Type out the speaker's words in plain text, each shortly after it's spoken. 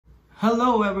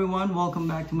Hello everyone! Welcome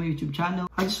back to my YouTube channel.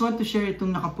 I just want to share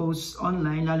itong nakapost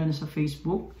online, lalo na sa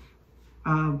Facebook.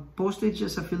 Posted siya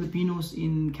sa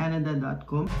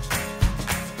filipinosincanada.com.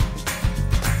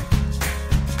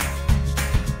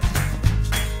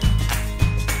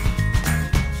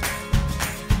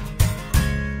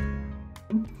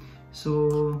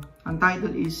 So, ang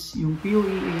title is yung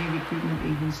POEA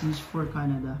Recruitment Agencies for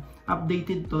Canada.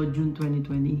 Updated to June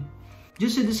 2020.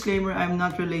 Just a disclaimer, I'm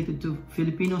not related to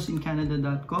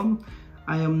filipinosincanada.com.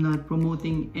 I am not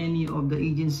promoting any of the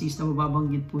agencies na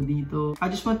mababanggit po dito. I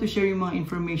just want to share yung mga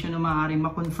information na maaaring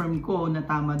ma-confirm ko na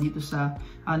tama dito sa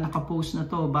nakapost na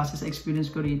to base sa experience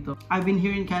ko rito. I've been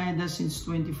here in Canada since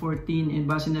 2014 and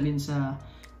base na rin sa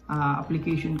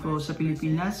application ko sa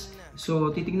Pilipinas.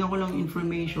 So, titignan ko lang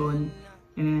information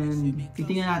and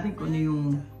titignan natin kung ano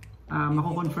yung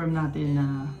mako-confirm natin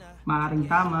na maaaring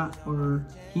tama or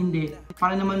hindi,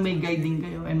 para naman may guiding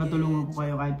kayo ay matulungan ko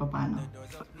kayo kahit papano.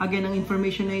 Again, ang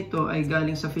information na ito ay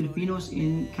galing sa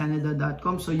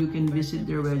filipinosincanada.com, so you can visit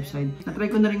their website.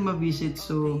 Na-try ko na rin ma-visit,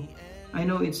 so I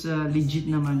know it's legit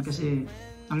naman kasi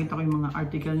nakita ko yung mga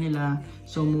article nila,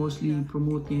 so mostly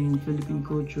promoting Philippine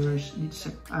cultures dito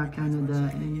sa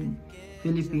Canada and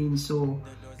Philippines. So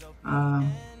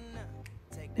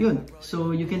yun,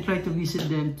 so you can try to visit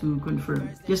them to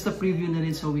confirm. Just a preview na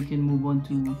rin so we can move on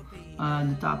to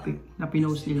the topic na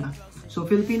pinost nila. So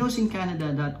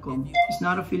filipinosincanada.com is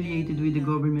not affiliated with the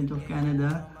government of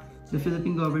Canada, the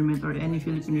Philippine government, or any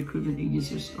Philippine recruitment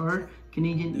agencies or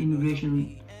Canadian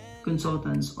immigration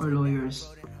consultants or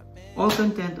lawyers. All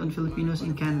content on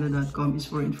filipinosincanada.com is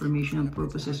for informational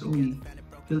purposes only.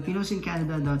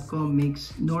 filipinosincanada.com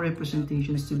makes no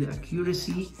representations to the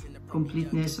accuracy,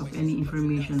 completeness of any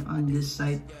information on this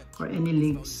site or any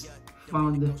links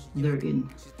found therein.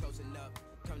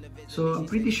 So, I'm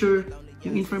pretty sure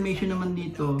yung information naman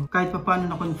dito, kahit paano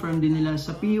na-confirm din nila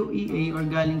sa POEA or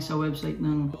galing sa website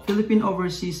ng Philippine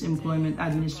Overseas Employment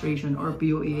Administration or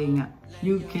POEA nga.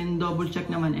 You can double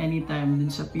check naman anytime din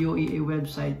sa POEA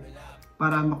website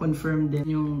para ma-confirm din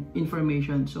yung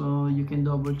information, so you can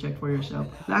double check for yourself.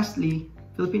 Lastly,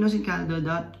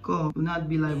 filipinosincanada.com will not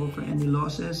be liable for any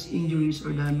losses, injuries,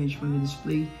 or damage from the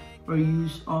display or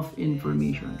use of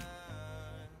information.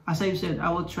 As I've said, I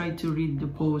will try to read the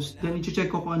post, then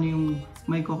i-check ko kung ano yung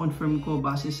may ko-confirm ko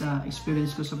base sa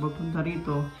experience ko sa pagpunta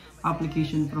rito,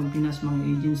 application from Pinas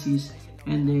mga agencies,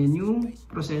 and then yung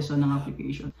proseso ng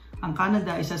application. Ang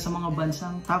Canada, isa sa mga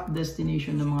bansang top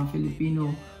destination ng mga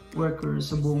Filipino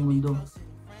workers sa buong mundo.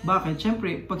 Bakit?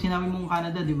 Siyempre, pag sinabi mong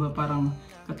Canada, di ba, parang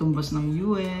katumbas ng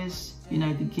US,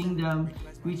 United Kingdom,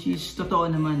 which is totoo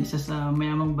naman, isa sa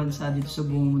mayamang bansa dito sa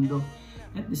buong mundo.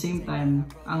 At the same time,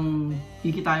 ang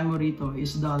kikitain mo rito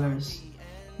is dollars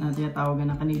na tinatawag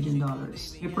na Canadian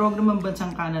dollars. May program ang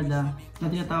bansang Canada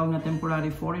na tinatawag na Temporary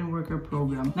Foreign Worker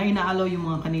Program na inaalaw yung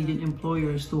mga Canadian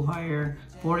employers to hire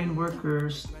foreign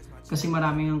workers kasi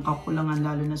maraming ang kakulangan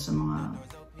lalo na sa mga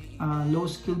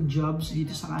low-skilled jobs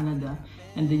dito sa Canada,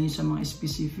 and then yung sa mga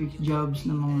specific jobs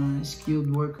ng mga skilled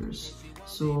workers.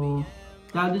 So,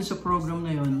 dahil dun sa program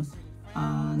na yun,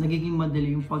 nagiging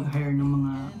madali yung pag-hire ng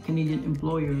mga Canadian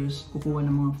employers, kukuha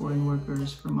ng mga foreign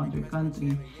workers from other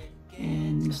country,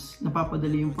 and mas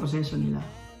napapadali yung proseso nila.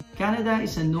 Canada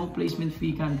is a no placement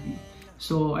fee country.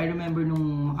 So, I remember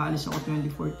nung makaalis ako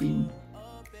 2014,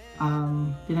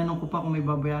 tinanong ko pa kung may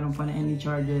babayaran pa na any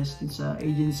charges sa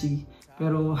agency.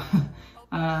 Pero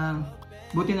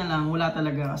buti na lang, wala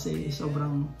talaga kasi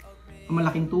sobrang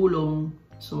malaking tulong.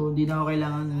 So, di na ako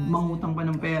kailangan mangutang pa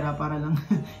ng pera para lang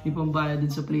ipambayad din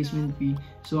sa placement fee.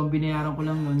 So, ang binayaran ko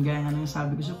lang nun, gaya nga nang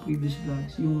sabi ko sa previous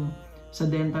vlogs, yung sa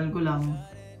dental ko lang,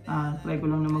 try ko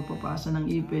lang na magpapasa ng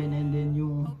ipin, and then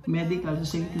yung medical sa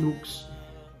St. Luke's.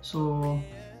 So,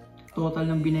 total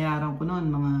ng binayaran ko noon,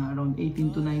 mga around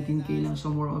 18 to 19K lang. So,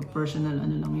 more of personal,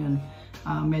 ano lang yun,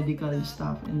 medical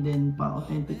stuff, and then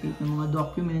pa-authenticate ng mga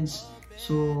documents.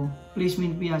 So,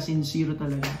 placement fee as in zero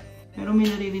talaga. Pero may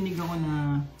naririnig ako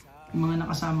na yung mga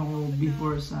nakasama ko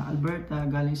before sa Alberta,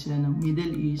 galing sila ng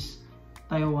Middle East,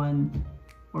 Taiwan,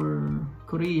 or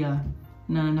Korea,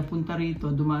 na napunta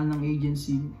rito, dumaan ng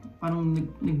agency. Parang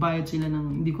nagbayad sila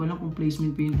ng, hindi ko alam kung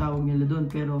placement fee yung tawag nila doon,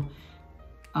 pero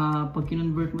pag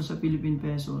kinonvert mo sa Philippine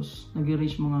pesos,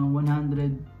 nag-reach mga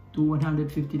 100 to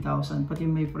 150,000. Pati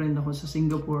may friend ako sa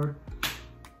Singapore.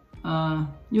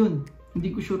 Yun,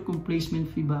 hindi ko sure kung placement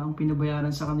fee ba ang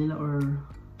pinabayaran sa kanila or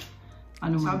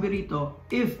ano. Sabi rito,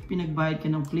 if pinagbayad ka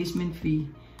ng placement fee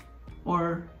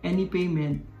or any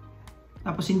payment,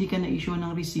 tapos hindi ka na-issue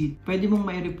ng receipt, pwede mong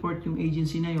mai-report yung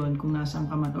agency na yon kung nasaan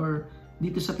ka man, or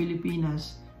dito sa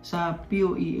Pilipinas, sa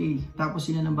POEA. Tapos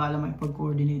sila na bahala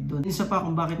makipag-coordinate doon. Isa pa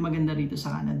kung bakit maganda rito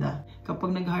sa Canada.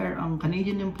 Kapag nag-hire ang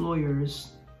Canadian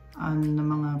employers ng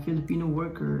mga Filipino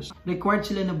workers, required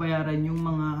sila na bayaran yung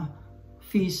mga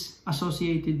fees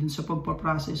associated dun sa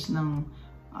pagpaprocess ng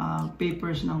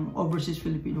papers ng overseas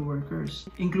Filipino workers.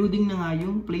 Including na nga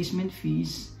yung placement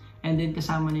fees and then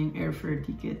kasama na yung airfare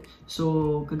ticket.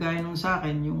 So, kagaya nung sa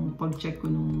akin, yung pag-check ko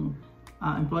nung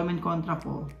employment contract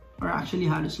ko, or actually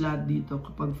halos lahat dito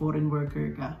kapag foreign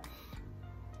worker ka,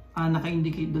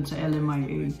 naka-indicate doon sa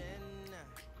LMIA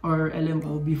or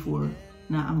LMO before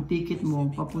na ang ticket mo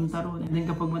papunta ron. And then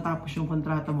kapag matapos yung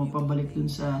kontrata mo, pabalik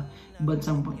dun sa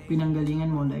bansang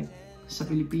pinanggalingan mo, like sa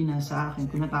Pilipinas, sa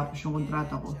akin, kung natapos yung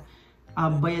kontrata ko,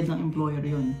 bayad ng employer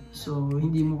yon. So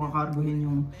hindi mo kakarguhin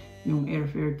yung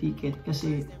airfare ticket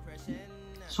kasi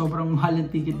sobrang mahal ang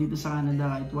ticket dito sa Canada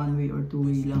kahit one way or two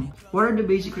way lang. What are the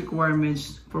basic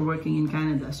requirements for working in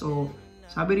Canada? So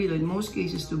sabi rito, in most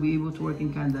cases to be able to work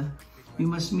in Canada, you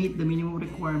must meet the minimum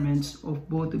requirements of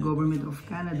both the government of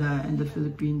Canada and the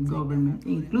Philippine government,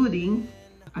 including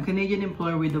a Canadian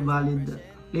employer with a valid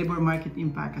labor market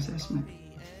impact assessment.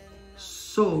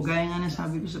 So, gaya nga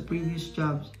nasabi ko sa previous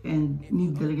jobs and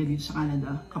need talaga dito sa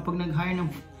Canada, kapag nag-hire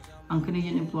ang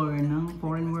Canadian employer ng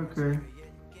foreign worker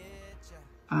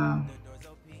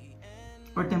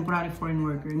or temporary foreign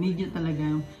worker, need nyo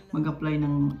talaga mag-apply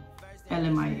ng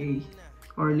LMIA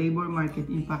or Labor Market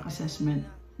Impact Assessment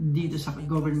dito sa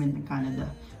government ng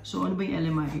Canada. So ano ba yung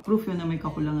LMIA? Proof yun na may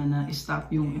kakulangan na stop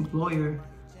yung employer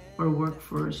or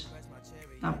workforce.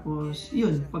 Tapos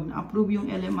yun, pag na-approve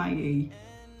yung LMIA,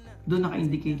 doon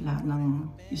naka-indicate lahat ng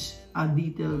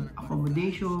detailed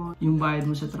accommodation, yung bayad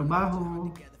mo sa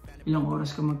trabaho, ilang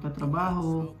oras ka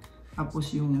magtatrabaho, tapos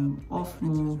yung off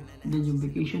mo, then yung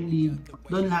vacation leave.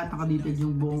 Doon lahat naka-detailed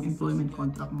yung buong employment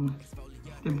contract mo.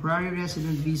 Temporary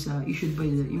resident visa issued by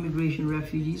the Immigration,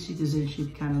 Refugee,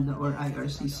 Citizenship Canada or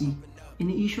IRCC.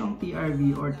 Ini-issue ang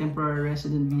TRV or Temporary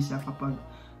Resident Visa kapag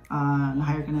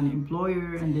na-hire ka na ng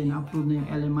employer and then approve na yung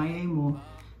LMIA mo.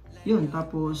 Yun,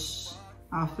 tapos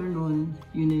after nun,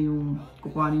 yun na yung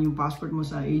kukuhanin yung passport mo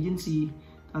sa agency,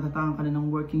 tatatangan ka na ng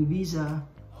working visa.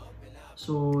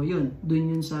 So yun, dun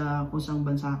yun sa kung saan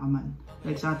bansa ka man.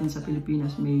 Like sa atin sa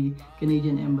Pilipinas, may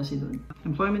Canadian Embassy doon.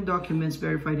 Employment documents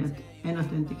verified and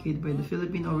authenticated by the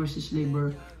Philippine Overseas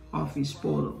Labor Office,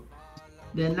 POLO.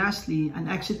 Then lastly, an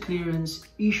exit clearance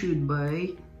issued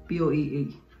by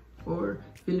POEA or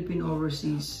Philippine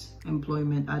Overseas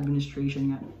Employment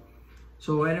Administration nga.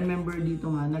 So I remember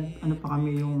dito nga, ano pa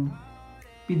kami yung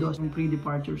PDOS, yung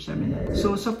pre-departure seminar.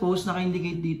 So suppose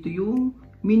naka-indicate dito yung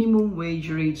minimum wage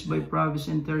rates by province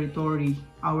and territory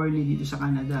hourly dito sa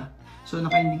Canada. So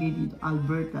naka-indicate dito,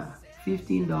 Alberta,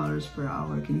 $15 per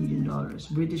hour Canadian dollars.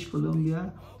 British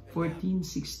Columbia,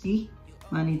 $14.60.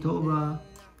 Manitoba,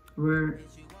 where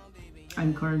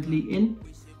I'm currently in,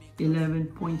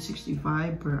 $11.65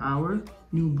 per hour.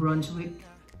 New Brunswick,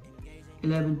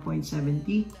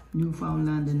 $11.70.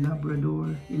 Newfoundland and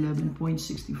Labrador,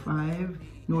 $11.65.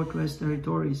 Northwest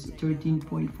Territories,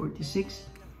 $13.46.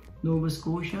 Nova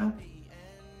Scotia,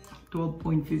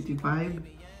 $12.55.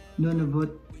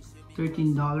 Nunavut,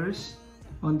 $13.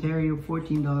 Ontario,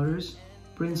 $14.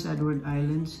 Prince Edward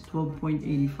Islands,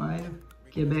 $12.85.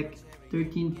 Quebec,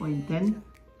 $13.10.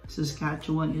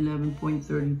 Saskatchewan,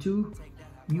 $11.32.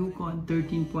 Yukon,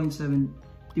 $13.71.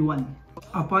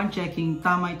 Upon checking,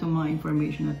 tama itong mga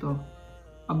information na to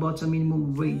about sa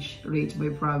minimum wage rates by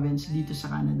province dito sa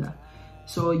Canada.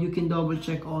 So you can double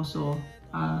check also.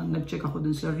 Nag-check ako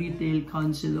dun sa Retail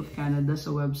Council of Canada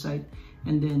sa website,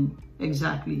 and then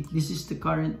exactly this is the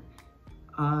current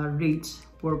rates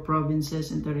for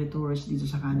provinces and territories dito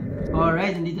sa Canada.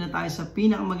 Alright, nandito na tayo sa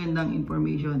pinakamagandang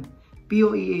information.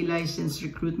 POEA licensed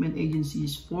recruitment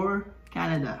agencies for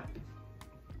Canada.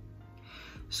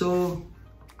 So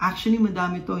actually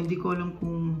madami to, hindi ko alam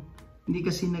kung hindi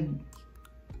kasi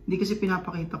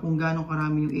pinapakita kung gaano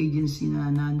karami yung agency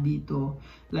na nandito.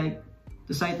 Like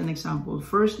to cite an example,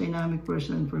 First Dynamic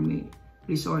Personal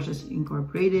Resources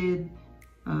Incorporated,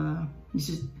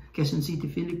 this is Quezon City,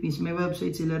 Philippines. May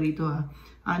website sila rito ha.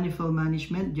 Anifel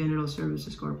Management, General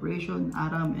Services Corporation,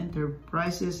 Aram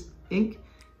Enterprises Inc.,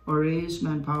 Oreus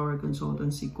Manpower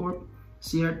Consultancy Corp.,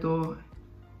 Cierto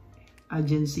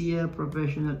Agencia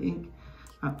Professional Inc.,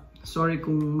 sorry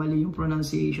kung mali yung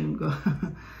pronunciation ko,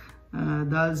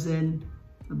 Dalzen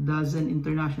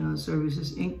International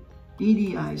Services Inc.,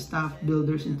 EDI, Staff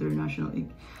Builders International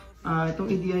Inc. Itong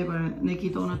EDI,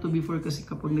 nakikita ko na to before kasi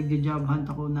kapag nagja-job hunt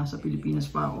ako, nasa Pilipinas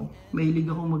pa ako. Mahilig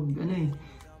ako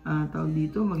tawag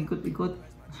dito, mag-ikot-ikot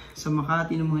sa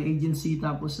Makati ng mga agency,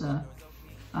 tapos sa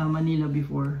Manila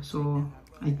before. So,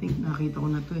 I think nakita ko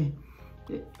na to eh.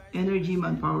 Energy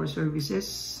Manpower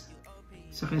Services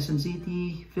sa Quezon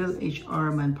City,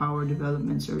 PhilHR Manpower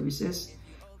Development Services,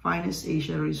 Finest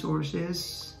Asia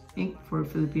Resources Inc. for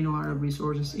Filipino Arab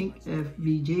Resources Inc.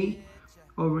 FBJ,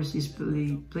 Overseas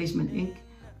Placement Inc.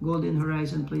 Golden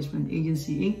Horizon Placement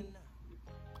Agency Inc.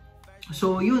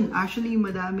 So yun, actually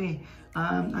madami.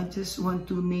 I just want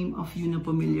to name a few na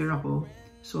familiar ako.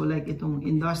 So like itong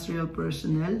Industrial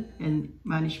Personnel and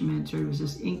Management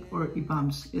Services Inc. or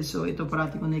IPAMS. So ito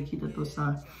parati ko nakikita to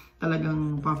sa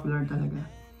talagang popular talaga.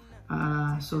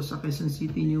 So sa Quezon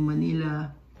City, New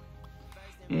Manila.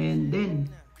 And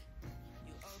then,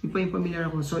 ipa yung familiar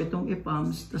ako. So itong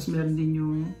IPAMS, tas meron din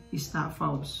yung Staff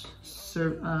House.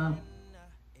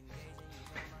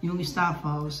 Yung Staff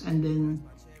House, and then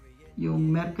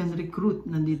yung Mercan Recruit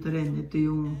nandito rin. Ito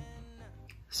yung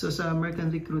so sa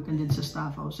Mercan Recruit and then sa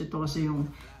Staff House. Ito kasi yung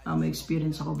may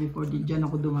experience ako before, diyan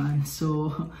ako dumaan. So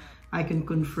I can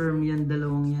confirm yan,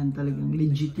 dalawang yan talagang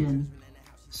legit yan.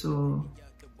 So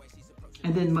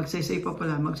and then magsaysay pa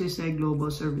pala, Magsaysay Global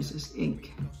Services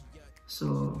Inc.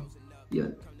 So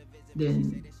yun.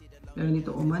 Then meron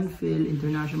dito Omanphil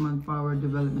International Manpower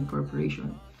Development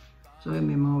Corporation. So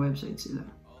may mga website sila.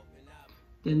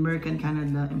 Then Mercan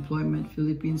Canada Employment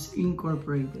Philippines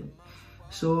Incorporated.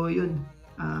 So yun,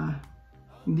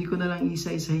 hindi ko na lang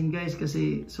isa-isahin guys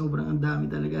kasi sobrang ang dami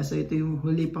talaga. So ito yung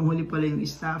panghuli pala yung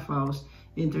Staff House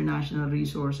International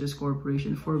Resources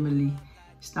Corporation, formerly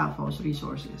Staff House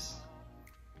Resources.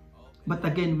 But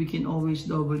again, we can always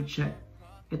double check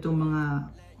itong mga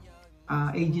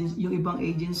yung ibang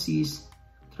agencies.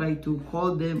 Try to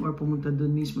call them or pumunta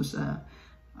dun mismo sa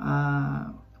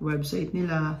website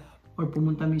nila or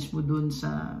pumunta mismo dun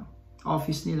sa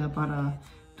office nila para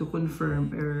to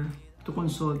confirm or to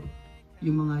consult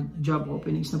yung mga job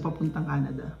openings na papuntang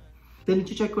Canada. Then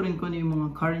i-check ko rin kung ano yung mga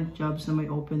current jobs na may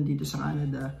open dito sa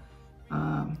Canada.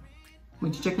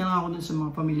 Mag-check na lang ako dun sa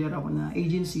mga familiar ako na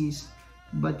agencies,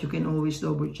 but you can always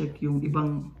double check yung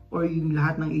ibang or yung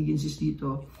lahat ng agencies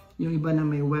dito. Yung iba na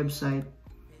may website,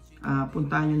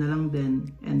 puntahan nyo na lang din,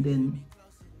 and then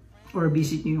or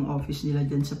visit nyo yung office nila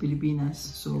dyan sa Pilipinas.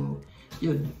 So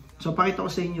yun. So pakita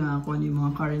ko sa inyo kung ano yung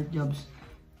mga current jobs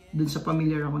dun sa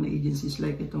familiar ako na agencies,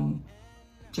 like itong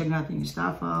check natin yung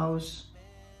Staff House,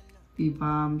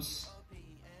 IPAMS,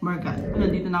 Mercan.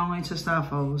 Nandito na ako ngayon sa Staff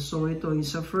House. So ito yung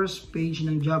sa first page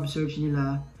ng job search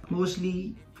nila,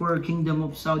 mostly for Kingdom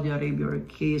of Saudi Arabia or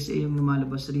KSA yung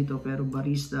lumalabas dito, pero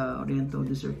barista, oriental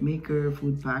dessert maker,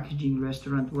 food packaging,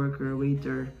 restaurant worker,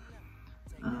 waiter,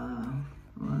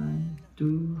 1,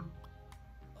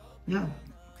 2, yeah.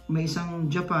 May isang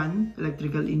Japan,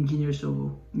 electrical engineer.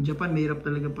 So, in Japan, mahirap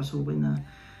talaga pasukin na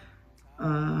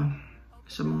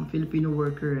sa mga Filipino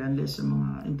worker unless sa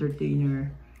mga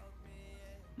entertainer.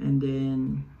 And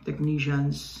then,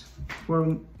 technicians.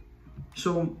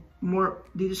 So, more,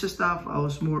 dito sa Staff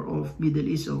House, more of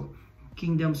Middle East. So,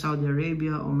 Kingdom, Saudi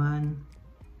Arabia, Oman.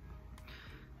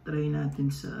 Try natin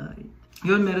sa...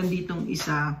 Yun, meron ditong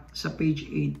isa sa page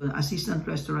 8, Assistant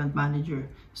Restaurant Manager.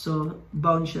 So,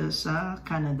 bound siya sa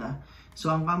Canada.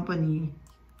 So, ang company,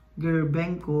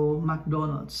 Gerbenko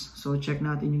McDonald's. So, check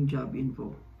natin yung job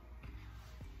info.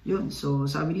 Yun, so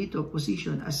sabi dito,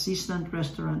 position, Assistant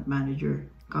Restaurant Manager.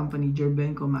 Company,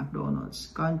 Gerbenko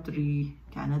McDonald's. Country,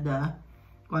 Canada.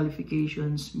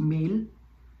 Qualifications, male.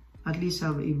 At least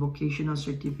have a vocational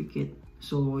certificate.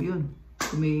 So, yun.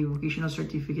 Kung may vocational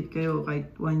certificate kayo,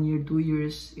 kahit 1 year, 2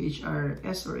 years,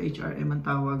 HRS or HRM ang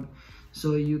tawag,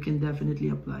 so you can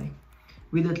definitely apply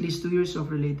with at least 2 years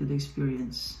of related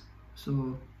experience.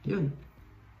 So, yun.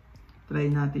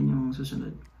 Try natin yung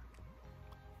susunod.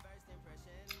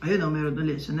 Ayun o, meron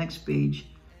ulit. Sa next page,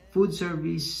 Food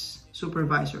Service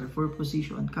Supervisor for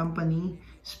position, Company,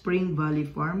 Spring Valley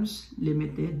Farms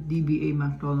Limited, DBA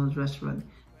McDonald's Restaurant,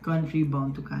 Country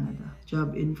bound to Canada.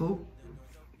 Job info.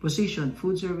 Position,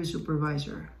 Food Service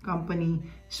Supervisor. Company,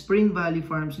 Spring Valley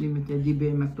Farms Limited,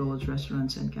 DBA McDonald's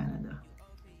Restaurants and Canada.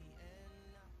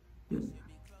 Yun.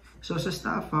 So sa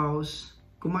Staff House,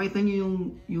 kung makita nyo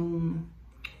yung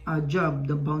job,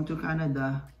 the bound to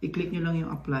Canada, i-click nyo lang yung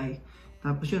apply.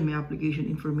 Tapos yun, may application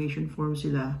information form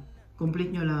sila. Complete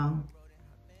nyo lang.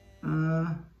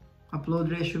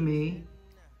 Upload resume.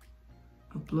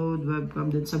 Upload webcam,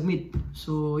 then submit.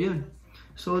 So yun.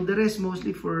 So the rest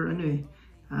mostly for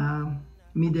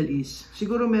Middle East.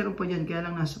 Siguro meron pa dyan, kaya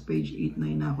lang nasa page 8,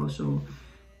 9 na ako. So,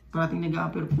 parating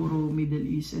nag-a-upper puro Middle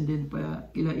East and then pa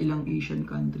ilang Asian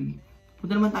country.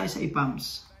 Punta naman tayo sa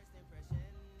IPAMS.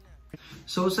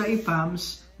 So, sa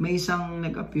IPAMS, may isang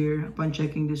nag-appear upon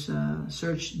checking this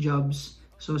search jobs.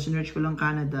 So, sinearch ko lang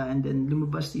Canada and then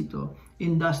lumabas dito.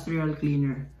 industrial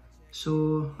cleaner.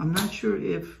 So, I'm not sure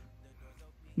if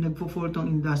nagpo-fall tong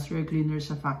industrial cleaner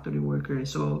sa factory worker.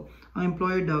 So, ang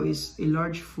employer daw is a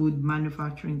large food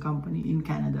manufacturing company in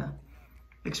Canada.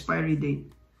 Expiry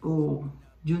date,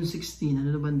 June 16.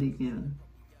 Ano na ba date ngayon?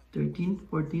 13?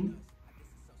 14?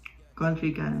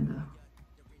 Country, Canada.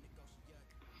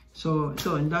 So,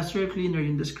 industrial cleaner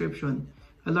in description.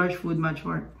 A large food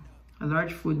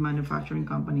manufacturing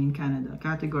company in Canada.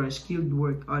 Category, skilled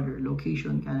work, other.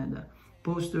 Location, Canada.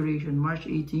 Post duration, March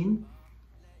 18,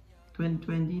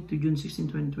 2020 to June 16,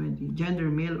 2020.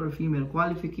 Gender, male or female.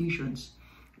 Qualifications.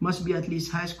 Must be at least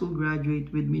high school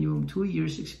graduate with minimum 2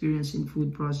 years experience in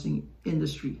food processing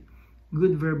industry.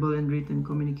 Good verbal and written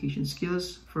communication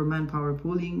skills. For manpower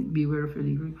pooling, beware of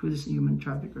illegal recruiters and human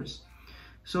traffickers.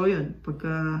 So yun,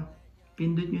 pagka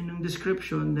pindot nyo ng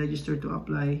description, register to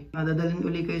apply. Dadalhin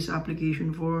uli kayo sa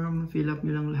application form, fill up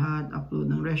nyo lang lahat,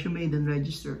 upload ng resume, then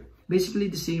register. Basically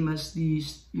the same as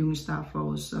yung staff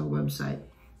house website.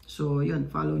 So yun,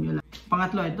 follow nyo lang.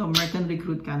 Pangatlo, ito, Mercan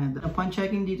Recruit Canada. Upon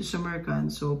checking dito sa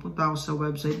Mercan, so punta ako sa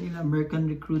website nila,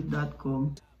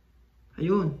 mercanrecruit.com.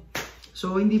 Ayun.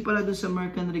 So hindi pala dun sa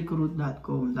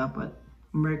mercanrecruit.com, dapat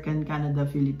Mercan Canada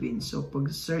Philippines. So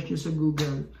pag search nyo sa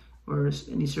Google or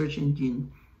any search engine,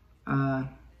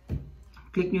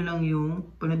 click nyo lang yung,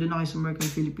 pag nandun na kayo sa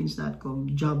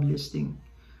mercanphilippines.com, job listing.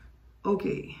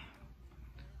 Okay.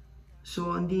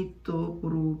 So, andito,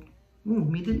 puro,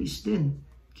 Middle East din.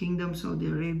 Kingdom,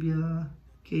 Saudi Arabia,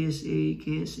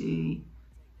 KSA.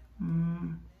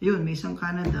 Yun, may isang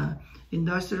Canada.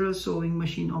 Industrial Sewing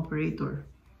Machine Operator.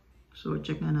 So,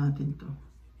 check na natin to.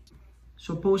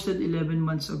 So, posted 11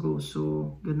 months ago.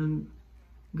 So, ganun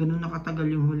nakatagal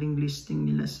yung huling listing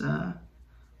nila sa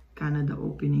Canada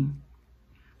opening.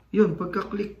 Yun,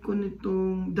 pagka-click ko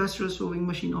nitong Industrial Sewing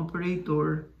Machine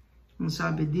Operator, ang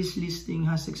sabi, this listing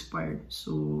has expired.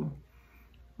 So,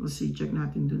 we'll see. Check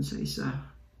natin dun sa isa.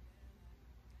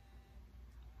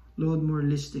 Load more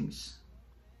listings.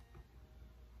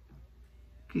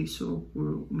 Okay, so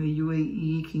may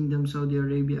UAE, Kingdom, Saudi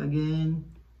Arabia again.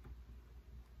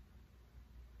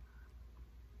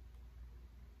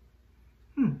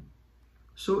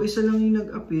 So, isa lang yung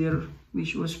nag-appear,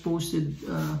 which was posted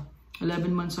 11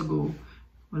 months ago.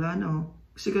 Wala na,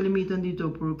 Kasi kalimitan dito,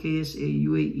 puro KSA,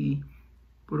 UAE,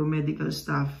 puro medical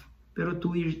staff. Pero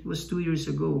 2 years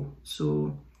ago.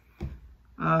 So,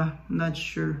 not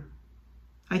sure.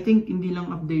 I think hindi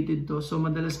lang updated to. So,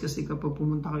 madalas kasi kapag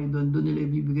pumunta kayo doon nila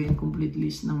ibibigay yung complete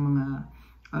list ng mga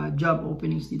job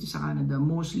openings dito sa Canada.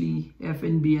 Mostly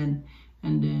F&B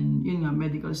and then, yun nga,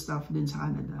 medical staff din sa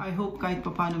Canada. I hope kahit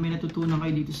papano may natutunan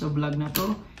kayo dito sa vlog na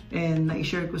to. And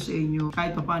na-share ko sa inyo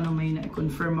kahit papano may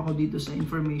na-confirm ako dito sa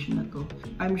information na to.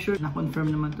 I'm sure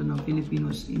na-confirm naman to ng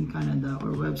Filipinos in Canada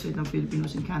or website ng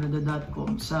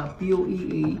filipinosincanada.com sa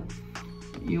POEA.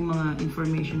 Yung mga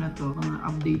information na to, mga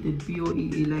updated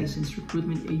POEA licensed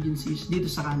recruitment agencies dito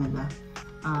sa Canada,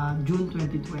 June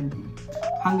 2020.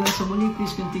 Hanggang sa muli,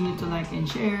 please continue to like and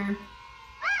share.